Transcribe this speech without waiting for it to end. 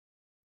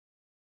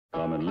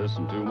Come and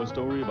listen to my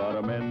story about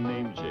a man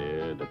named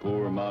Jed. A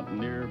poor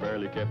mountaineer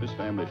barely kept his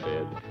family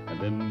fed.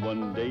 And then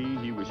one day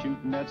he was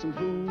shooting at some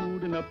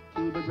food, and up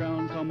through the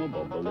ground come a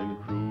bubbling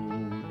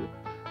crude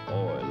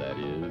oil, that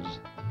is,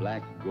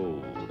 black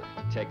gold,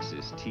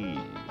 Texas tea.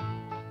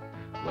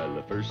 Well,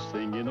 the first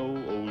thing you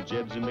know, old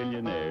Jed's a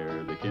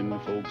millionaire. The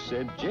kinfolk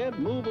said, Jed,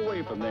 move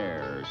away from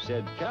there.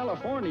 Said,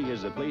 California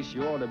is the place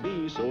you ought to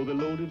be. So they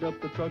loaded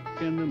up the truck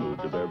and they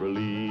moved to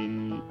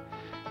Beverly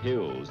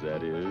Hills,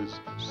 that is,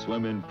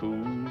 swimming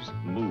pools,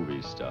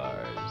 movie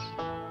stars.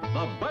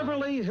 The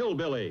Beverly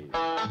Hillbilly.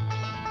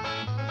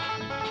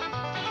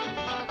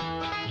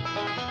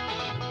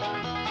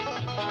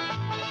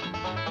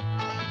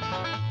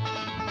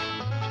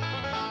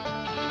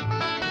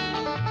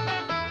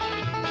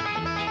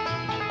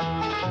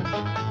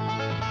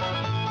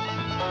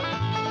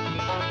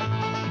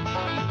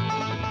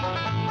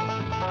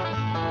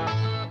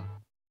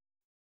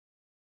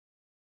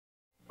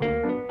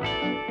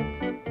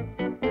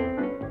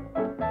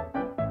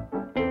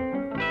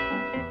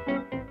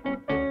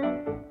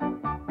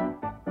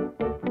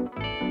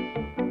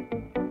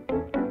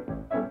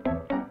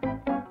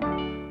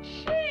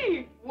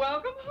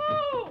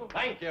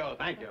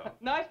 Thank you.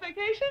 Nice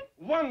vacation?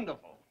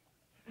 Wonderful.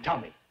 Tell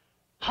me,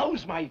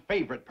 how's my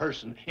favorite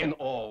person in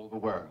all the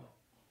world?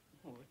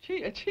 Oh,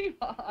 Chief,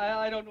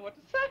 I don't know what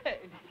to say.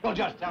 Well,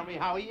 just tell me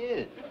how he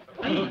is.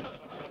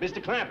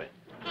 Mr. Clampett.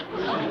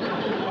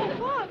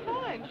 Oh,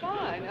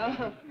 fine.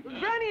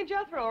 Granny and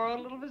Jethro are on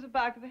a little visit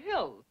back to the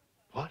hills.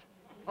 What?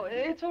 Oh,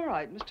 it's all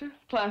right. Mr.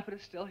 Clampett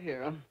is still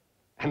here.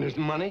 And there's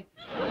money?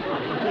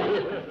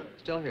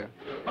 Still here.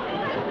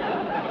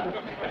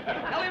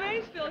 Ellie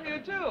Mae's still here,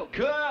 too.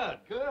 Good.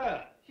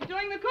 She's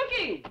doing the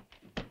cooking.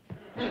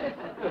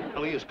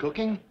 Ellie is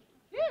cooking?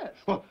 Yes.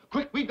 Well,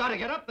 quick, we've got to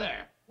get up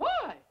there.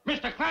 Why?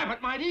 Mr.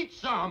 Clampett might eat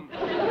some.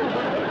 Sit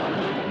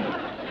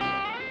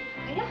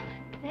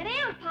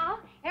down, Pa.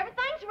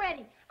 Everything's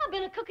ready. I've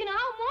been cooking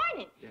all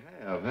morning. You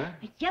have, huh?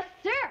 Yes,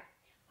 sir.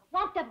 I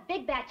warmed up a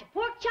big batch of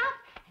pork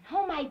chops and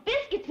homemade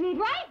biscuits and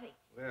gravy.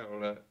 Well,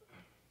 let's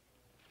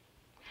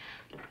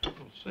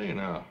see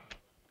now.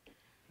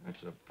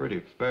 That's a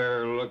pretty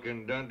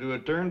fair-looking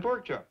done-to-a-turn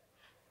pork chop.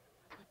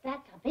 But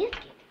that's a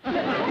biscuit.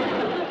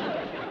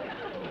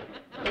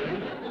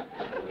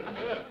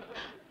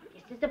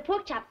 This is the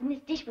pork chops in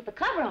this dish with the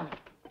cover on it.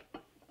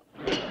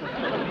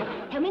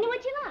 How many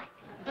would you like?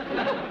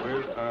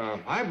 Well,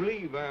 I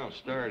believe I'll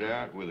start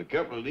out with a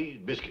couple of these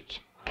biscuits.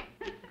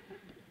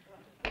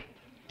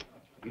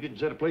 You didn't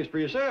set a place for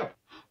yourself.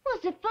 Well,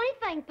 it's a funny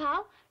thing,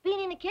 Pa.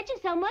 Being in the kitchen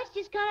so much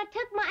just kind of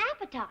took my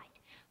appetite.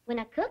 When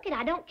I cook it,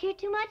 I don't care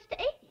too much to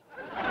eat it.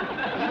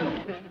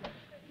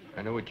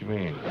 I know what you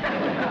mean.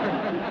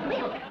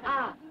 Well,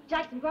 would you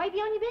like some gravy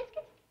on your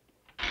biscuits?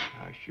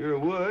 I sure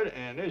would,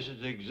 and this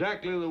is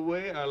exactly the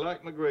way I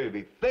like my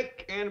gravy,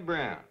 thick and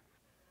brown.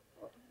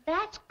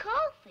 That's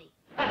coffee.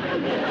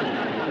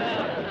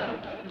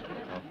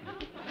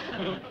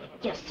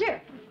 Yes,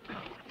 sir.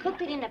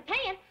 Cooked it in a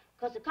pan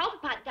because the coffee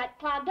pot got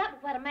clogged up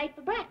with what I made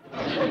for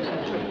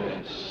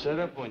breakfast. Set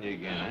up on you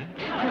again,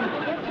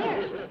 huh?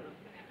 Yes, sir.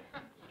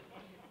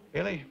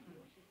 Ellie,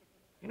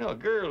 you know, a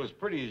girl as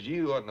pretty as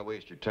you oughtn't to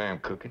waste your time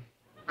cooking.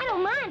 I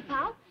don't mind,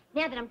 Pa,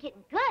 now that I'm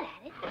getting good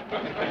at it.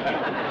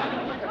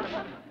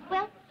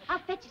 Well, I'll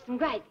fetch you some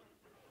gravy.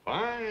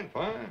 Fine.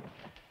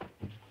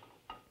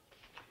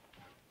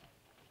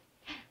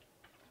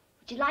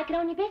 Would you like it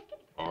on your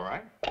biscuit? All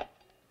right.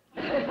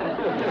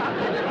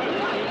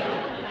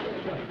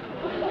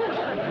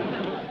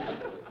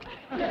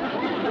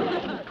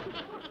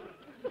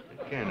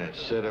 Kind of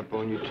set up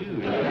on you,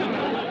 too.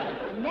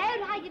 I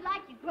know how you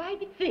like your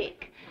gravy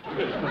thick.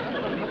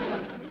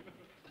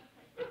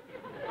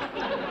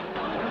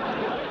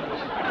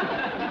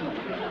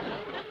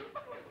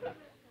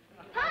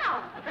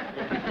 Pa,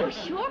 you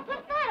sure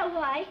put that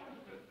away.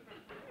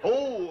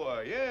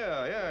 Oh,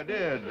 yeah, I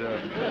did.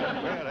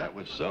 Well, that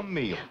was some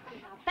meal. I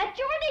bet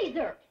you're a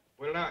dessert.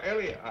 Well, now,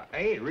 Ellie, I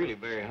ain't really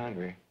very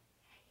hungry.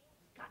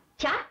 Got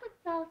chocolate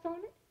sauce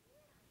on it.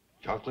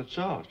 Chocolate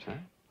sauce, huh?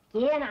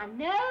 Yeah, and I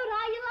know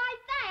how you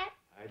like that.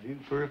 I do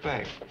for a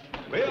fact.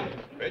 Well,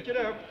 fetch it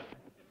up.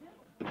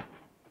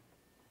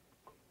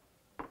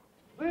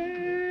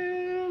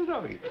 Well,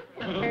 doggy.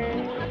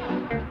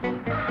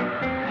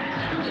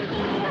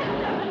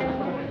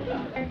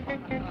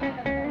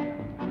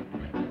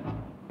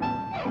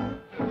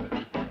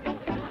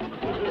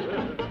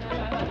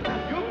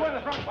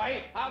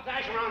 I'll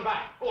dash around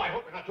back. Oh, I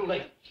hope we're not too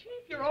late.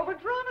 Chief, you're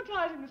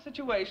over-dramatizing the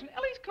situation.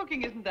 Ellie's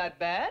cooking isn't that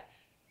bad.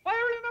 Why,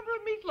 I remember a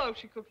meatloaf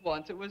she cooked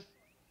once. It was...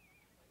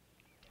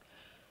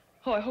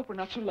 Oh, I hope we're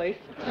not too late.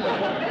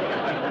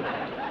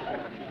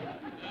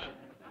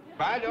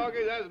 By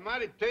doggy, that's a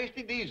mighty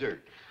tasty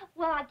dessert.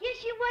 Well, I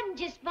guess you wasn't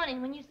just funny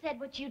when you said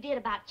what you did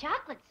about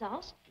chocolate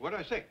sauce. What'd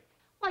I say?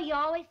 Well, you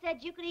always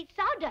said you could eat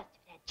sawdust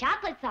if it had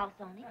chocolate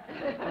sauce on it.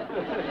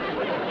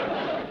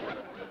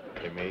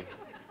 Hey, May,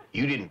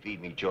 you didn't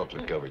feed me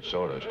chocolate-covered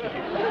sawdust, did you?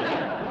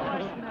 Of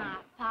course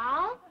not,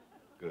 Paul.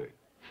 Good.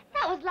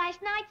 That was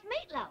last night's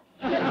meatloaf.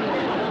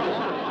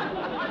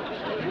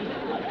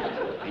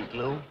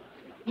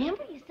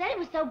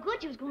 so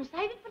good you was going to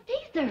save it for tea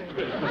service.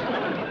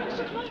 This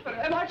is much better.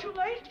 Am I too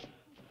late?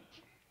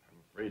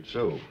 Afraid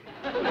so.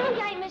 No,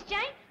 you ain't, Miss Jane.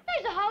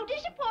 There's a whole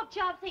dish of pork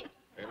chops here.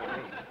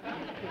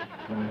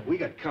 We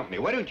got company.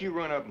 Why don't you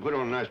run up and put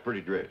on a nice,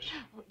 pretty dress?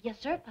 Oh, yes,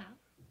 sir, Pop.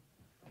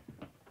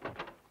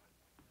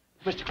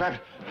 Mr. Krabs,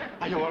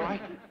 are you all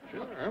right?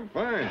 Sure, I'm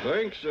fine,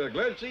 thanks. Glad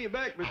to see you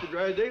back, Mr.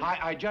 Drysdale.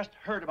 I just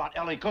heard about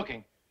Ellie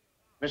cooking.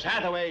 Miss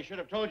Hathaway should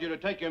have told you to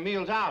take your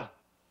meals out.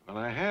 Well,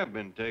 I have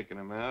been taking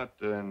them out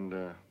and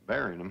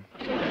burying them.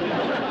 What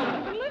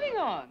are you living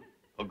on?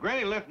 Well,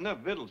 Granny left enough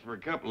victuals for a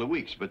couple of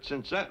weeks, but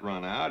since that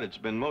run out, it's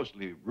been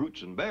mostly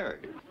roots and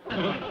berries.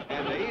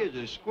 And there is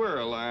a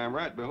squirrel I'm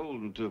right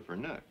beholden to for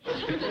nuts.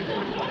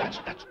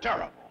 That's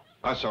terrible.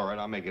 That's all right.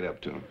 I'll make it up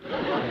to him.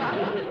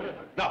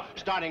 No,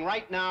 starting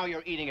right now,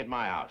 you're eating at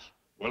my house.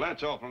 Well,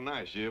 that's awful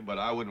nice of you, but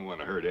I wouldn't want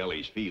to hurt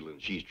Ellie's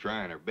feelings. She's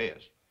trying her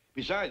best.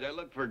 Besides, I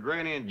look for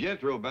Granny and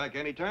Jethro back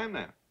any time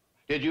now.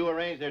 Did you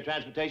arrange their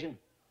transportation?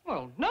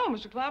 Well, no,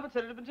 Mr. Clampett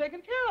said it had been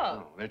taken care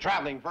of. Oh, they're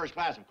traveling first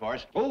class, of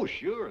course. Oh,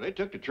 sure. They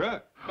took the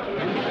truck.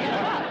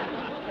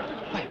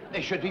 Why,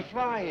 they should be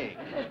flying.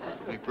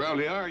 They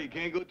probably are. You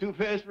can't go too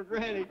fast for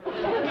Granny.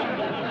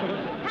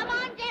 Come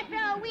on,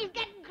 Jethro. We're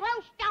getting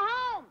close to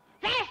home.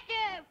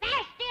 Faster,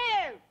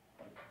 faster.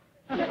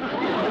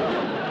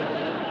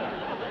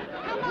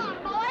 Come on,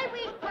 boy.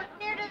 We're put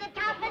near to the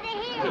top of the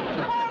hill.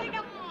 Hurry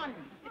on.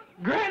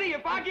 Granny,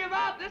 if I give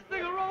out, this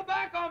thing will roll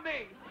back on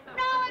me.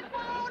 No, it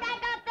won't. I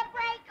got the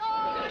brake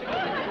on.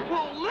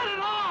 Well, let it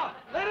off.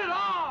 Let it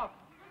off.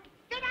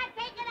 Should I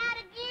take it out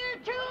of gear,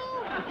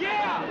 too?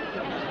 Yeah.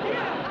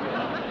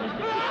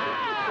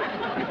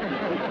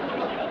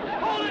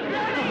 Hold it,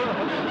 Granny.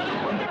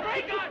 Put the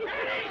brake on,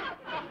 Granny.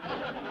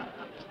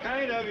 It's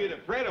kind of you to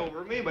fret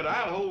over me, but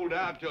I'll hold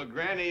out till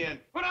Granny and...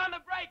 Put on the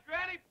brake,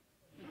 Granny.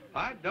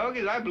 Hot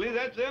doggies, I believe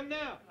that's them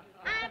now.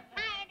 I'm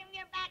tired of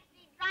your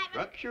backseat driving.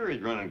 Truck sure is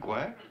running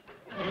quiet.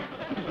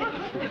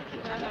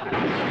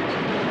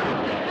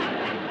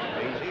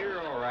 He's here,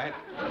 all right.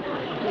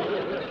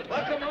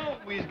 Welcome home.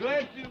 We's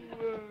glad to,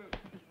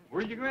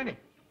 where's your Granny?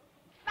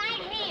 Right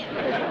here.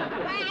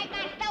 Where I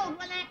got stowed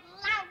when that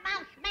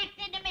loudmouth smacked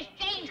into Miss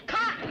Jane's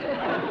car.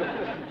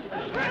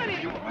 Granny.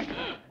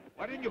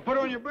 Why didn't you put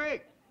on your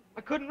brake?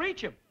 I couldn't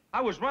reach him. I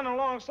was running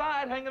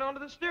alongside, hanging onto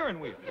the steering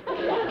wheel. Boy,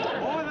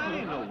 that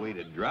ain't no way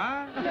to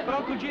drive. But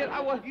Uncle Jed,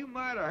 You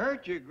might have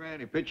hurt your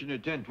Granny pitching her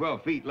 10,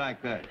 12 feet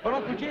like that. But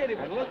Uncle Jed,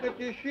 And look at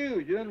your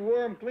shoes. You done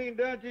wore them clean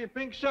down to your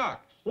pink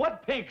socks.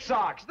 what pink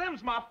socks?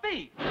 Them's my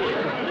feet.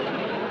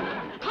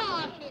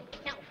 Call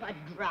himself a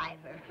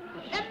driver.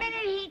 The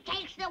minute he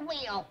takes the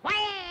wheel,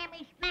 wham,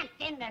 he smacks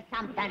into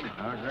something.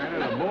 Now,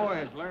 Granny, the boy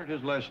has learned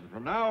his lesson.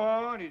 From now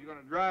on, he's going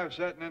to drive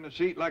sitting in the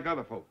seat like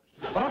other folks.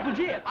 But Uncle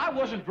Jed, I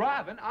wasn't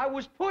driving, I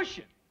was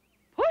pushing.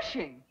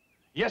 Pushing?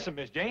 Yes, sir,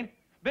 Miss Jane.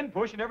 Been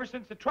pushing ever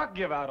since the truck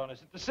give out on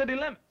us at the city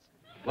limits.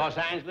 Los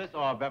Angeles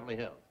or Beverly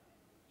Hills?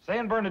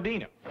 San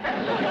Bernardino.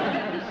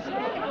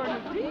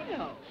 San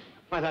Bernardino.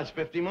 Why, that's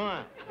 50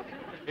 miles.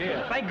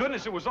 Yeah, thank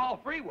goodness it was all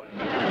freeway.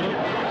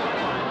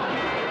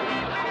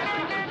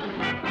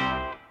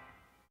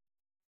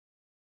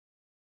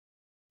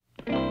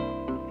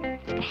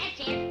 That's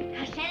it.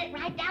 I set it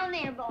right down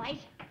there, boys.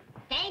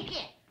 Thank you.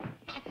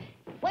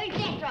 Where's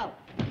Jethro?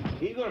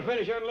 He's going to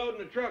finish unloading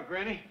the truck,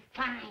 Granny.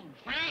 Fine,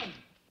 fine.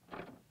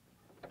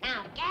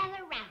 Now,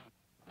 gather round.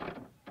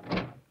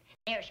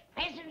 There's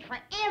presents for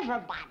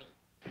everybody.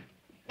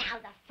 Now,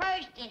 the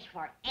first is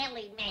for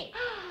Ellie Mae.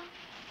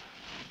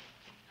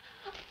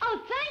 Oh,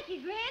 thank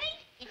you, Granny.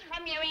 It's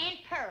from your Aunt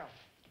Pearl.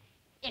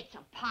 It's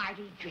a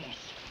party dress.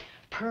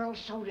 Pearl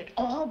sewed it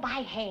all by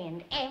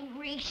hand,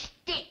 every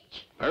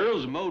stitch.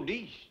 Earl's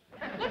Modiste.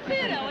 Let's see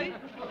it, Ellie.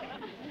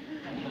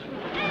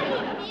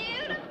 Oh,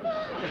 beautiful.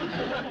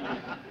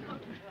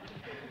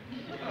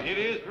 It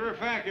is for a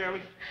fact,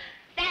 Ellie.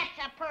 That's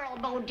a Pearl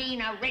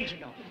Bodine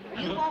original.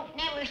 You won't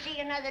never see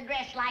another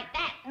dress like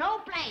that, no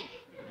place.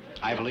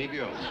 I believe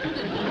you.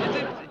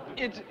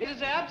 It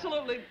is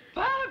absolutely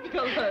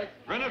fabulous.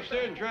 Run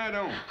upstairs and try it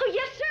on. Oh,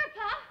 yes, sir,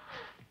 Pop.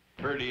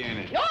 Pretty, ain't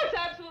it? Oh, it's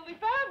absolutely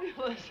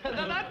fabulous.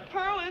 That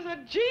Pearl is a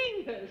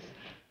genius.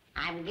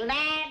 I'm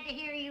glad to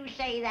hear you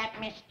say that,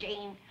 Miss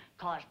Jane,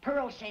 'cause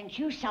Pearl sent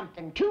you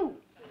something, too.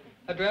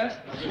 A dress?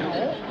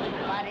 No,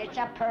 but it's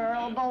a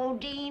Pearl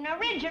Bodine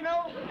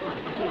original.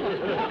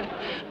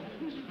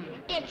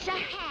 It's a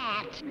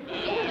hat.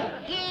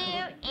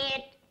 Here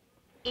it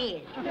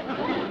is.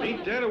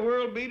 Ain't that a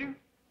world beater?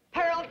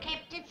 Pearl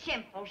kept it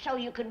simple so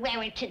you could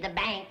wear it to the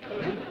bank.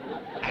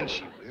 And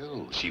she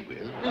will. She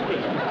will.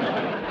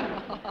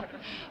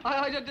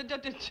 I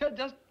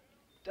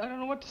don't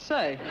know what to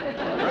say.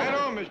 Right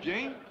on, Miss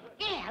Jane.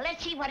 Yeah,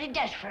 let's see what it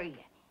does for you.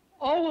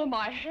 Oh, well,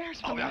 my hair's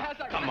Oh, a now,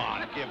 mess. come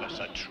on, give us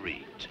a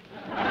treat.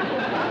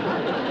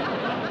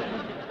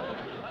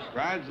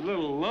 Rides a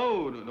little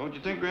low, don't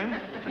you think, Granny?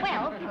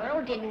 Well,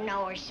 Pearl didn't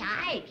know her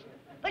size,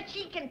 but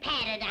she can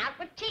pad it out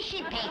with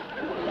tissue paper.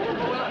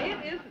 Well,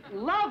 it is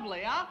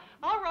lovely.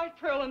 I'll write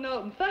Pearl a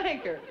note and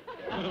thank her.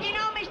 You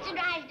know, Mr.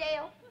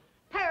 Drysdale,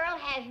 Pearl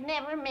has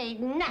never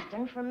made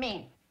nothing for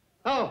men.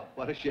 Oh,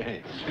 what a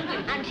shame.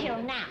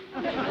 Until now.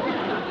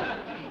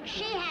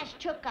 She has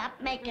took up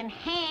making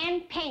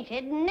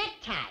hand-painted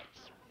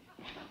neckties.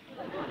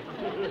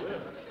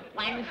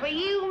 One for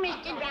you,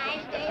 Mr.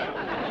 Drysdale.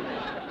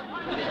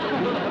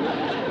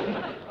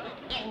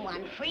 And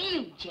one for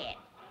you, Jet.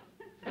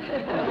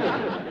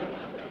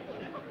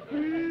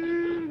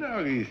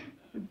 Doggies.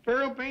 Did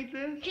Pearl paint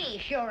this? She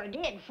sure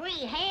did.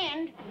 Free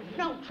hand.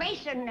 No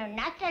tracing or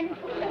nothing.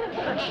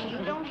 And you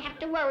don't have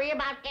to worry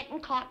about getting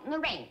caught in the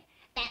rain.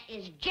 That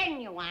is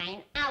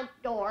genuine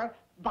outdoor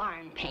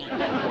barn paint.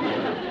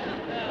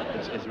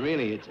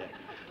 It's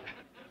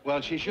well,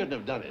 she shouldn't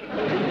have done it.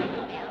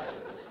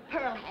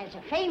 Pearl has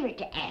a favor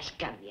to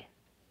ask of you.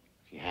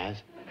 She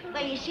has?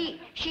 Well, you see,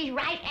 she's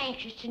right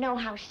anxious to know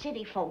how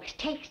city folks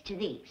takes to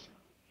these.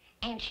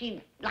 And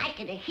she'd like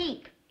it a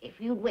heap if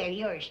you'd wear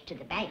yours to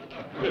the bank.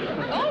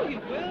 Oh,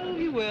 you will,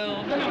 you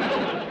will.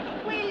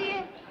 Will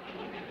you?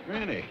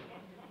 Granny,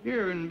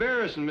 you're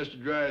embarrassing Mr.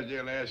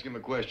 Drysdale to ask him a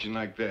question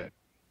like that.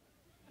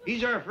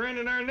 He's our friend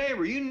and our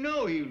neighbor. You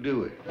know he'll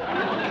do it.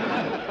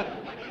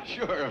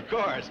 Sure, of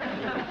course.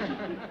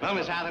 Well,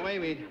 Miss Hathaway,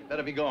 we'd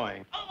better be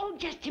going. Oh,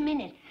 just a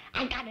minute.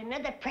 I got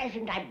another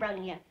present I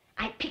brung you.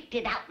 I picked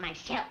it out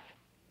myself.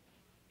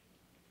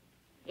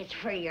 It's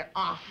for your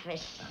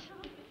office.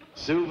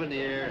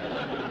 Souvenir.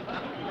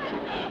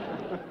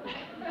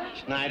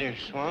 Snyder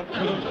Swamp.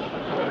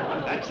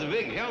 That's the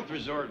big health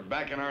resort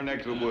back in our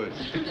neck of the woods.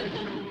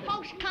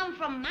 Folks come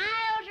from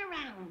miles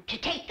around to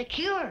take the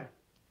cure.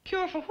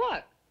 Cure for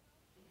what?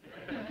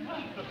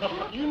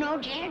 You know,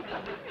 Jen?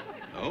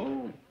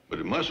 No, but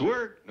it must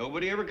work.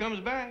 Nobody ever comes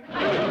back.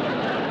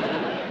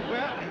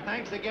 Well,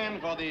 thanks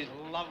again for these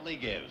lovely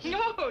gifts.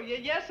 Oh,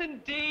 yes,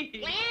 indeed.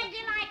 Glad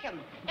you like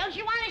 'em. Don't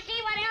you want to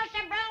see what else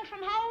I brung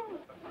from home?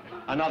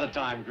 Another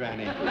time,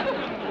 Granny.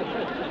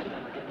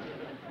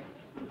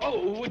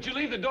 Oh, would you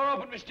leave the door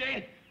open, Miss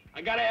Jane?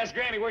 I gotta ask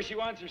Granny where she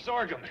wants her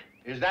sorghum.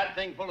 Is that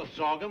thing full of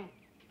sorghum?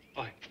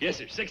 Oh, yes,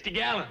 sir. 60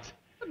 gallons.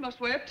 It must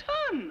weigh a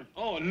ton.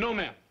 Oh, no,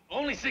 ma'am.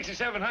 Only 600 or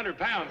 700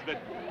 pounds,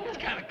 but it's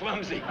kind of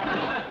clumsy.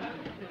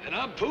 And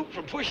I'm pooped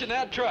from pushing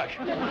that truck.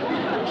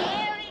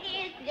 There it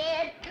is,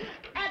 Dad.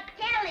 A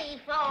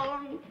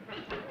telephone.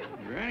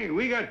 Granny,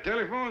 we got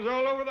telephones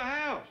all over the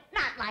house.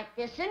 Not like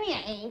this, and you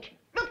ain't.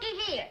 Looky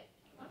here.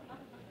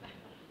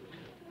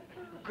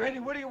 Granny,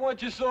 where do you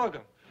want your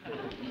sorghum?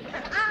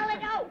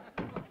 Solid oak.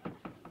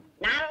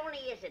 Not only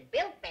is it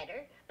built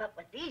better, but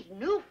with these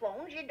new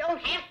phones, you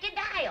don't have to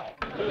dial.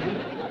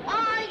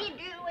 All you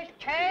do is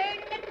turn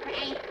the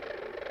crank,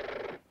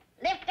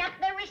 lift up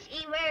the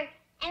receiver,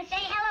 and say,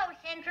 "Hello,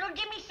 Central,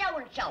 give me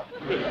so-and-so."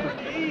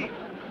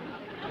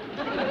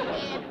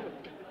 And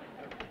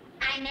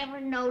I never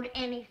knowed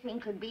anything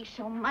could be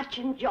so much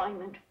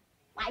enjoyment.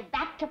 Why,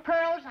 back to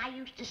Pearl's, I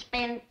used to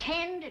spend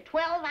 10 to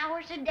 12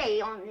 hours a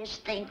day on this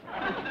thing.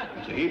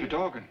 It's a heap of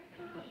talking.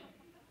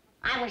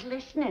 I was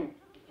listening.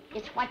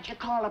 It's what you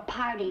call a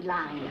party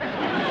line.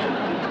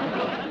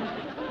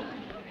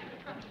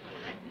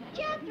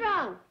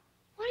 Jethro,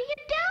 what are you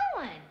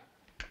doing?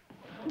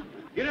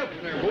 Get up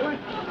from there, boy.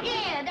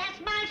 Yeah,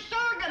 that's my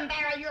sorghum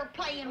barrel you're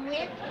playing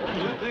with.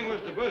 If that thing was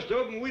to bust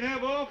open, we'd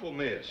have an awful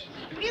mess.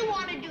 If you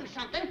want to do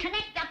something,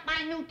 connect up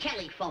my new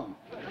telephone.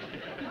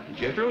 Did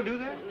Jethro do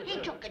that?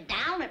 He took it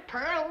down at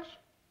Pearl's.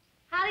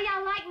 How do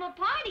y'all like my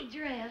party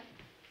dress?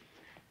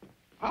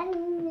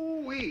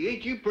 Oh,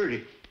 ain't you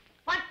pretty?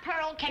 What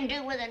Pearl can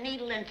do with a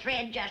needle and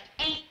thread just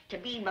ain't to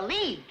be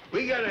believed.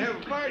 We gotta have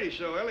a party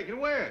so Ellie can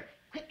wear it.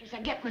 Quick as I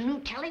get my new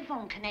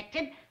telephone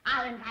connected,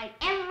 I'll invite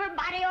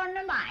everybody on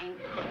the line.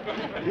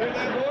 Hear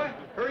that, boy?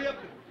 Hurry up.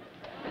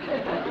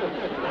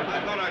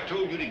 I thought I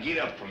told you to get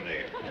up from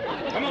there.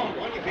 Come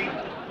on your feet.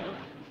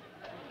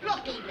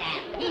 Looky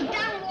that. He's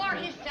done wore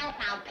himself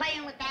out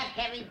playing with that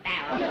heavy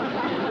barrel.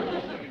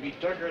 You'd be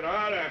tuckered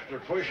out after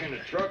pushing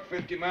a truck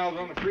 50 miles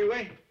on the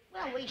freeway?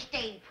 Well, we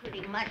stayed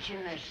pretty much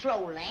in the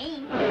slow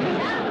lane.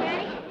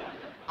 Okay.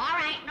 All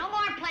right, no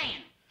more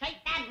playing.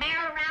 Take that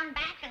barrel around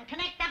back and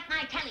connect up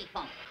my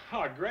telephone.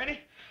 Oh, Granny,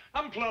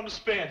 I'm plumb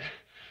spent.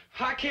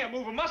 I can't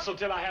move a muscle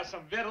till I have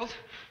some victuals.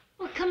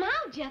 Well, come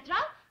on, Jethro.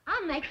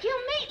 I'll make you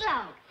a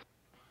meatloaf.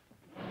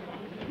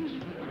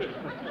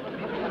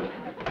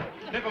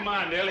 Never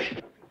mind,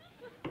 Ellie.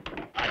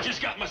 I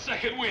just got my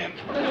second wind.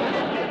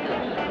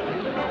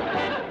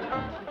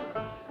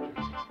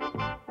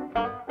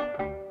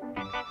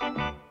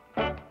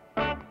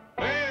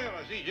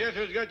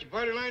 Jethro's got your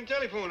party line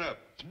telephone up.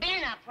 It's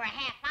been up for a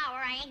half hour.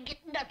 I ain't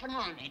getting nothing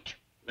on it.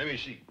 Let me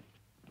see.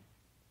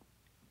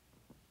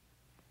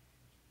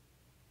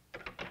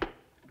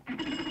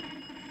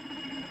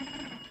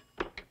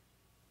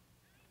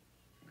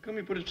 How come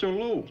you put it so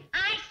low?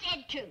 I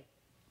said to.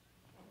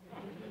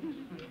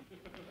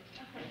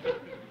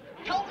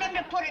 Told him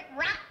to put it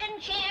rocking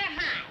chair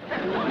high.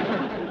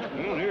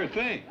 I don't hear a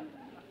thing.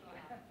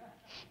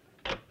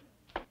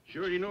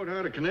 Sure you know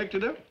how to connect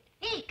it up?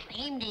 He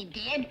claimed he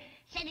did.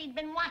 Said he'd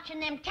been watching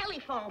them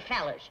telephone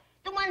fellers,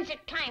 the ones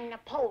that climb the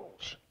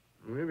poles.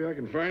 Maybe I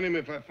can find him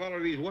if I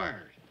follow these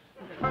wires.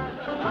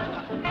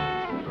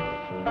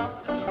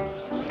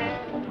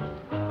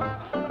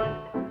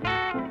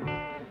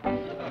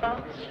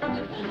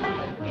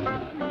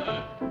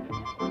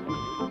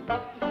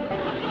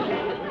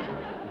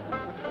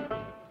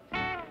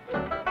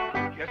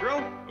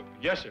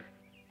 Yes, sir.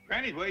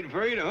 Granny's waiting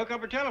for you to hook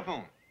up her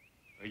telephone.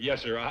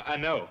 Yes, sir, I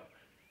know.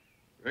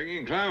 Reckon you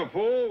can climb a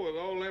pole with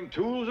all them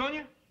tools on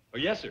you? Oh,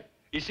 yes, sir.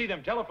 You see,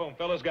 them telephone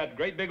fellows got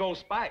great big old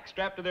spikes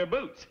strapped to their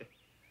boots.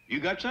 You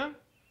got some?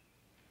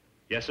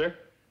 Yes, sir.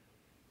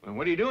 Well,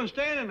 what are you doing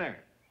standing there?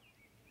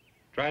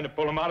 Trying to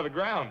pull them out of the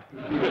ground.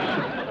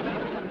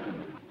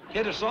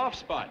 Hit a soft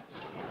spot.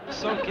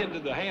 Sunk into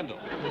the handle.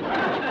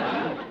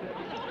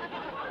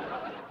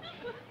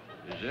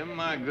 Is them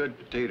my good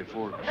potato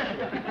fork?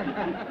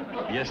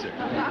 Yes, sir.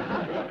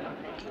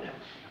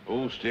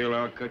 Hold still,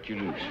 I'll cut you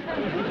loose.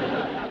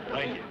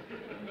 Thank you.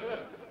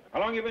 How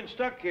long you been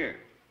stuck here?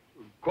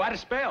 Quite a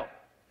spell.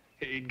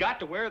 It got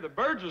to where the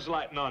birds was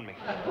lighting on me.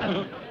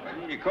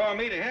 You call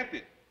me to help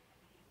you.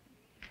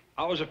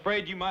 I was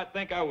afraid you might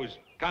think I was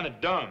kind of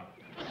dumb.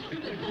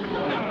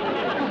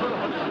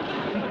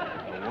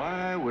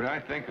 Why would I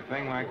think a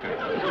thing like that?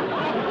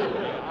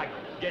 I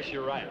guess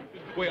you're right.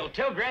 Well,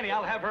 tell Granny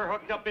I'll have her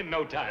hooked up in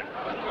no time.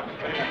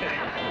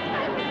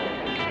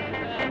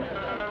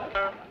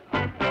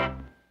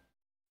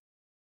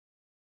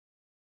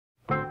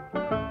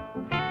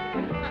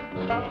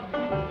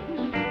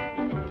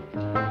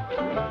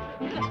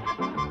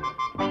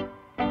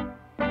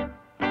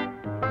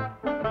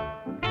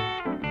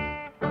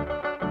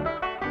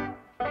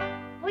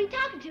 Who are you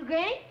talking to,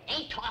 Granny?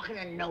 Ain't talking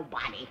to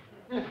nobody.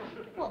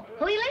 Well,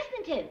 who are you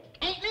listening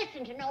to? Ain't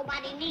listening to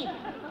nobody neither.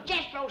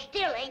 Jethro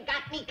still ain't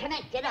got me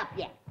connected up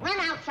yet. Run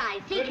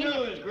outside, see Good can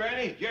you... news,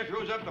 Granny.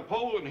 Jethro's up the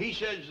pole, and he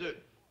says that...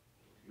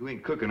 You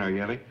ain't cooking, are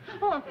you, Ellie?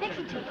 Oh, I'm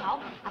fixing to,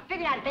 Paul. I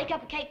figured I'd bake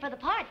up a cake for the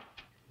party.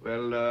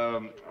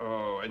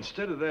 Well,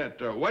 instead of that,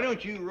 why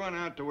don't you run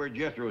out to where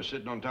Jethro is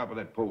sitting on top of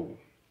that pole?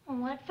 Well,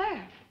 what for?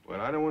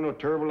 Well, I don't want no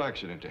terrible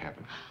accident to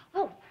happen.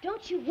 Oh,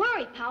 don't you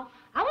worry, Paul.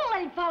 I won't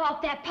let him fall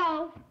off that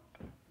pole.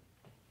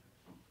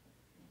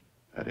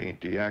 That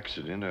ain't the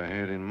accident I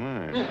had in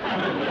mind. When am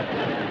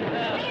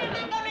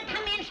I gonna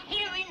come in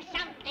hearing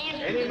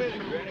something? Any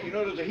minute, Granny. You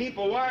know there's a heap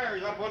of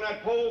wires up on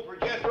that pole for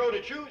Jethro to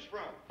choose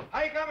from.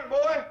 How you coming,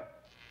 boy?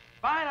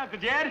 Fine, Uncle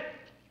Jed.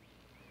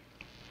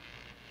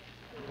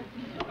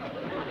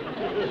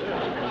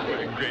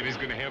 Granny's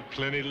gonna have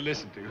plenty to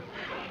listen to.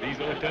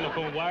 These old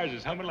telephone wires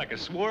is humming like a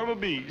swarm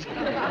of bees.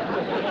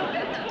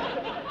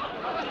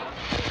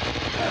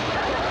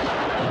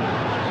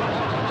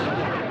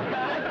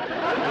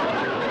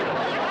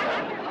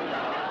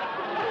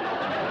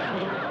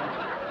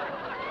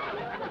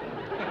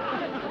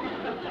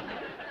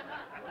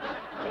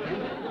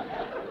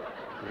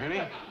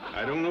 Granny,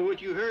 I don't know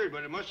what you heard,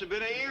 but it must have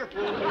been an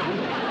earful.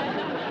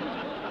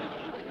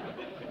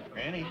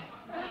 Granny.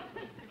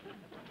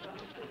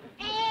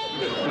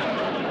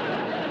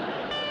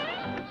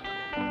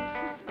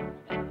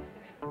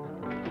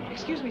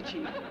 Excuse me,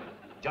 Chief.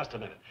 Just a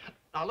minute.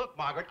 Now, look,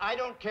 Margaret, I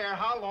don't care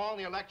how long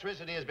the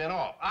electricity has been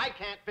off. I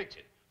can't fix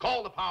it.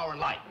 Call the power and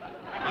light.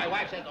 My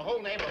wife says the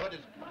whole neighborhood is...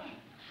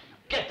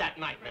 Get that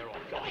nightmare off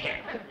your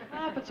head.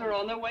 Rabbits are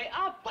on their way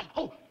up. But,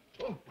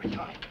 we're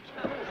time.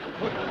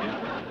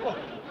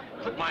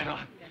 Put mine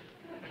on.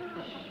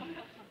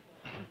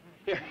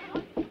 Here.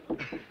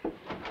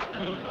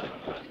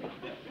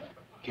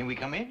 Can we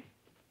come in?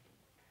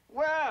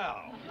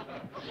 Well,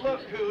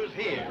 look who's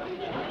here.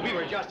 We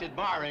were just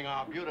admiring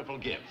our beautiful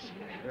gifts.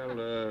 Well,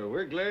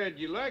 we're glad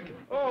you like it.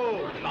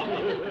 Oh,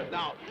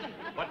 now,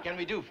 what can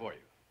we do for you?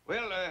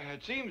 Well,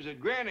 it seems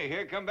that Granny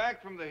here come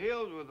back from the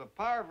hills with a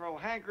powerful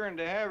hankering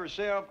to have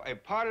herself a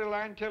party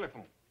line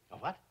telephone. A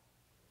what?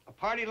 A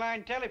party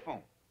line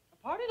telephone. A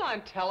party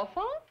line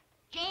telephone?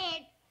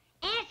 Jed,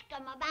 ask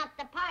him about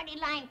the party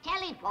line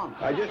telephone.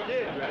 I just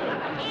did,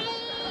 Granny.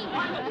 Hey!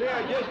 Yeah,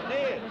 I just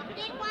did.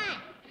 Did what?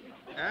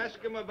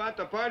 Ask him about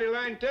the party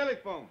line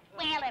telephone.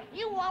 Well, if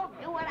you won't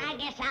do it, I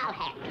guess I'll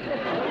have to.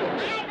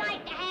 I'd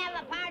like to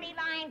have a party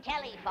line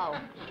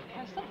telephone.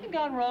 Has something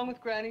gone wrong with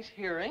Granny's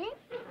hearing?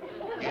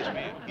 Yes,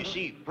 ma'am. You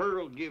see,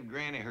 Pearl give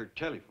Granny her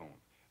telephone,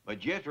 but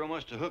Jethro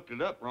must have hooked it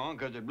up wrong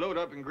because it blowed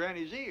up in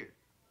Granny's ear.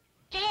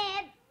 Jed,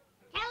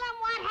 tell him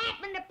what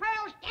happened to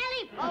Pearl's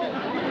telephone.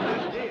 I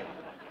just did.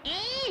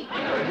 Eh? I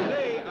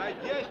say, I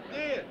just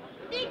did.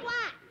 Did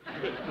what?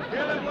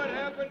 Tell him what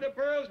happened to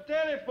Pearl's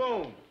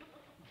telephone.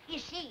 You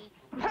see,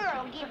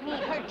 Pearl give me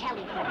her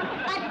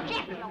telephone, but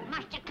Jethro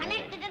must have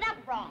connected it up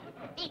wrong,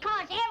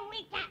 because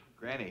every time...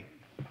 Granny,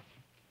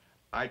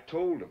 I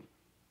told him.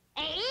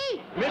 Eh?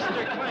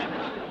 Mr. Clem,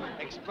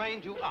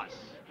 explain to us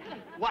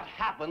what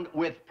happened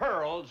with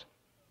Pearl's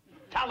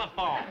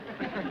telephone.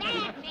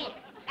 That's it.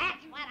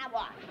 That's what I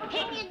want.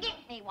 Can you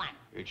get me one?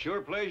 It's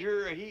sure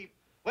pleasure a heap.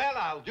 Well,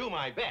 I'll do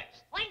my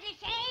best. What'd you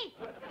say?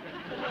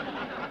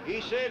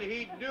 He said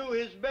he'd do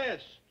his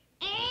best.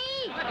 Eh?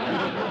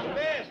 His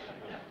best.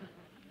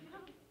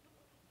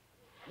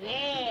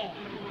 Yeah.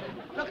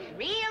 Looks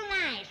real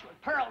nice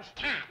with Pearl's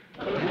top.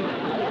 But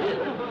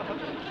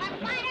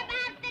what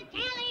about the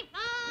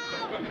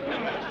telephone?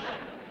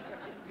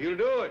 He'll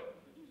do it.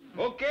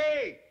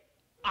 Okay.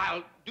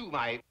 I'll do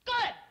my...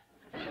 Good.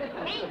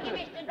 Thank you,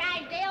 Mr.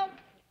 Drysdale.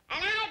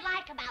 And I'd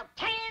like about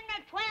 10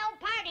 or 12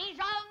 parties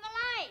on the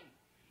line.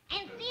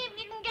 And see if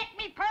you can get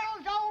me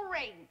Pearl's old ring.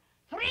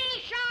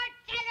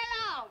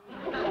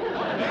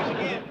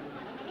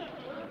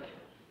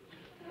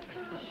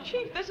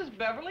 This is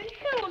Beverly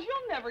Hills.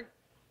 You'll never...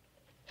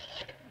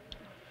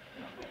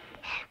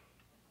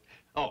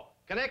 Oh,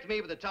 connect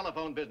me with the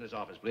telephone business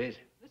office, please.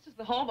 This is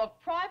the home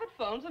of private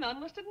phones and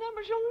unlisted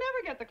numbers. You'll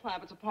never get the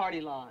Clampett's a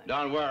party line.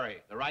 Don't worry.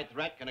 The right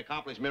threat can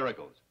accomplish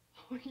miracles.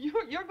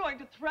 You're going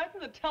to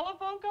threaten the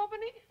telephone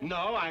company?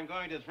 No, I'm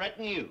going to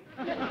threaten you.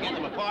 Get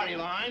them a party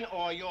line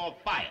or you're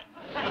fired.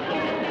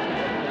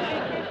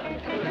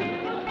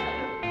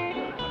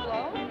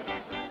 Hello?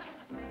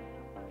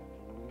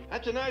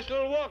 That's a nice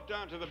little walk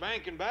down to the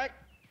bank and back.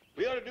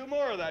 We ought to do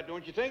more of that,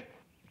 don't you think?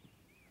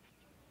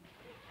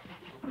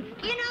 You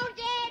know,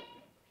 Dad,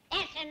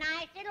 that's a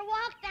nice little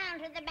walk down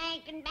to the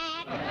bank and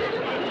back.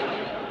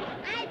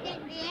 I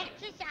think the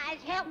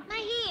exercise helped my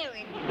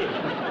hearing.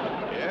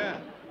 Yeah.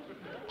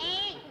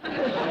 Eh?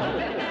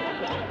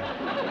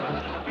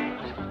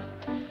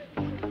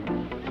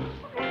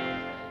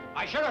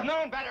 I should have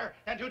known better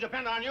than to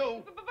depend on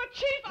you. But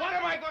Chief, What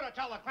am I going to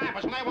tell the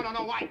Clampers when they want to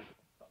know why?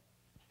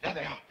 There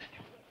they are.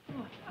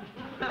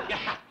 Your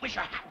hat. Where's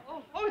your hat?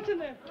 Oh, it's in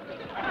there.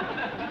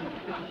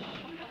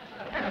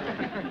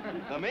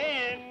 Come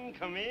in,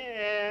 come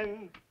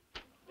in.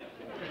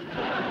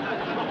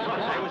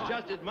 I was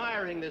just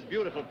admiring this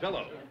beautiful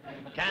pillow.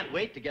 Can't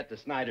wait to get to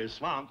Snyder's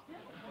Swamp.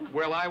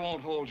 Well, I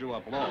won't hold you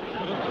up long.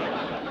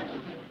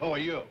 Who are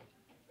you?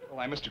 Well,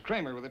 I'm Mr.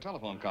 Kramer with the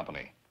telephone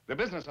company. The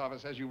business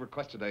office says you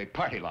requested a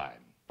party line.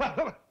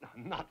 Well,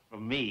 not for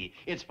me.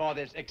 It's for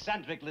this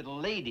eccentric little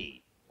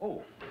lady.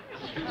 Oh.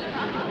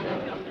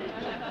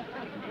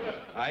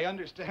 I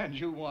understand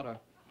you want a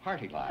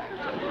party line.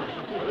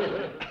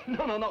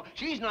 No.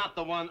 She's not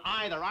the one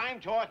either. I'm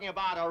talking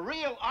about a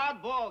real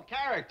oddball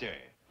character.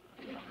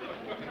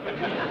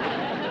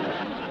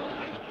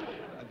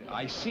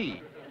 I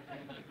see.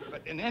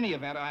 But in any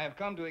event, I have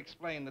come to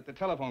explain that the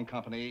telephone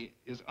company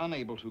is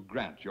unable to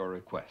grant your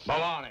request.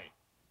 Baloney.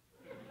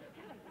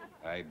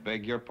 I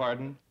beg your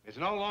pardon? It's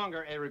no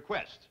longer a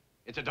request.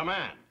 It's a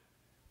demand.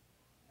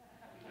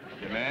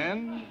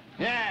 Demand?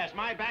 Yes,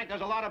 my bank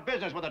does a lot of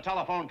business with the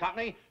telephone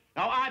company.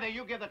 Now, either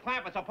you give the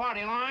Clampetts a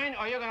party line,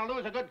 or you're going to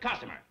lose a good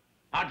customer.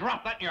 Now,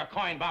 drop that in your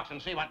coin box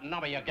and see what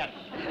number you get.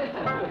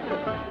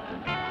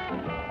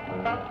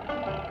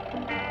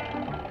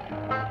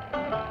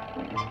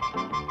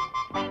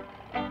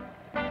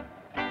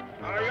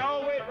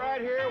 Y'all wait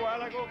right here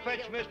while I go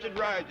fetch Mr.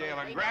 Drysdale.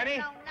 And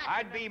Granny,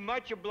 I'd be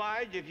much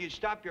obliged if you'd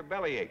stop your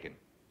belly aching.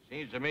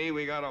 Seems to me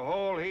we got a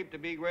whole heap to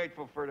be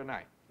grateful for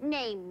tonight.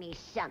 Name me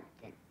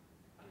something.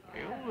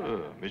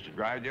 Well, Mr.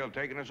 Drysdale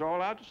taking us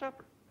all out to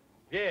supper.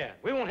 Yeah,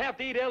 we won't have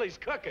to eat Ellie's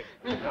cooking.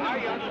 And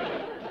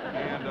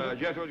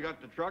Jethro's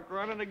got the truck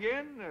running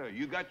again.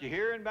 You got your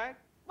hearing back?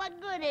 What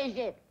good is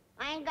it?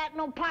 I ain't got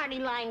no party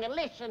line to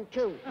listen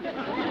to.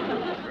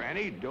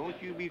 Granny,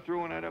 don't you be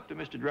throwing that up to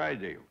Mr.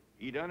 Drysdale.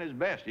 He done his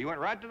best. He went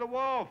right to the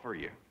wall for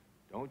you.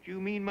 Don't you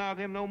mean-mouth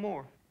him no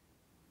more.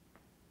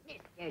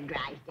 Mr.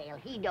 Drysdale,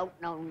 he don't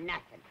know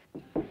nothing.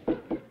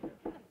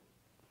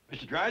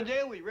 Mr.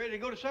 Drysdale, we ready to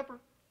go to supper?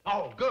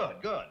 Oh, good.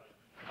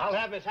 I'll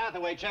have Miss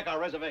Hathaway check our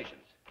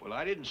reservations. Well,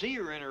 I didn't see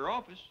her in her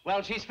office.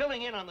 Well, she's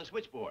filling in on the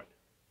switchboard.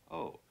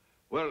 Oh.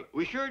 Well,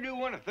 we sure do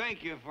want to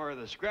thank you for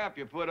the scrap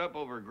you put up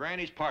over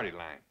Granny's party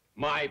line.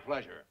 My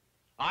pleasure.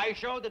 I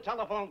showed the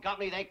telephone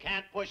company they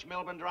can't push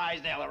Milburn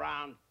Drysdale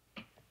around.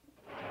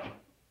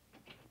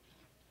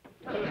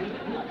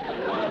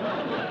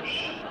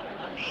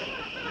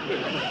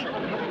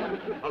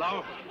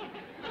 Hello?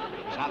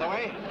 Miss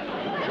Hathaway?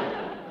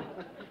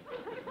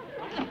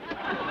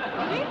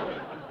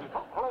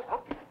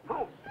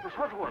 Hello, Miss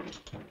Hathaway.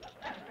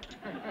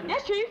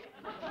 Yes, Chief?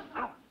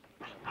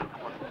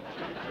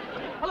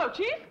 Hello,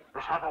 Chief?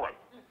 Miss Hathaway,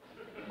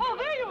 Oh,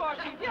 there you are,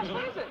 Chief. Yes,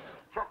 what is it?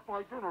 check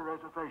my dinner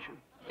reservation.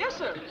 Yes,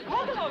 sir.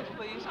 Hold the notes,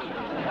 please.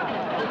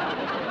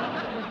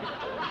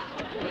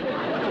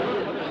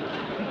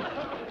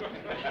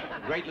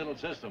 Great little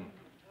system.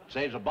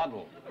 Saves a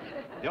bundle.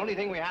 The only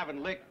thing we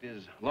haven't licked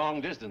is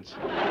long distance.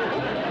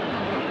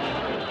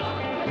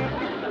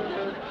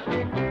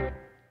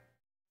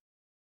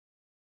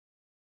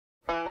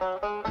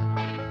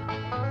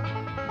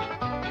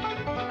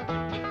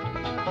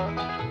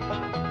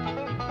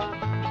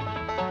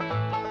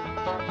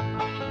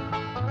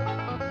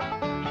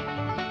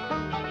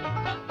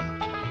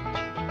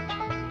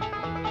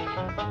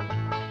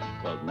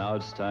 Now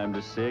it's time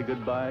to say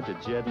goodbye to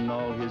Jed and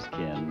all his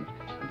kin.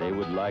 They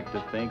would like to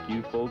thank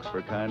you folks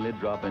for kindly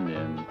dropping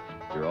in.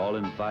 You're all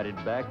invited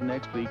back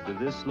next week to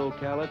this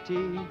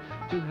locality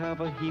to have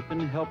a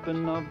heaping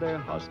helping of their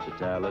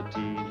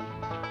hospitality.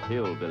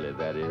 Hillbilly,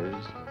 that is.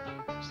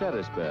 Set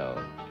a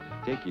spell.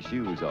 Take your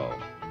shoes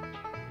off.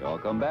 Y'all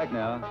come back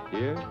now.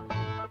 Here.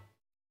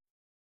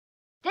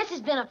 This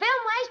has been a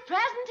Filmways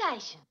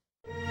presentation.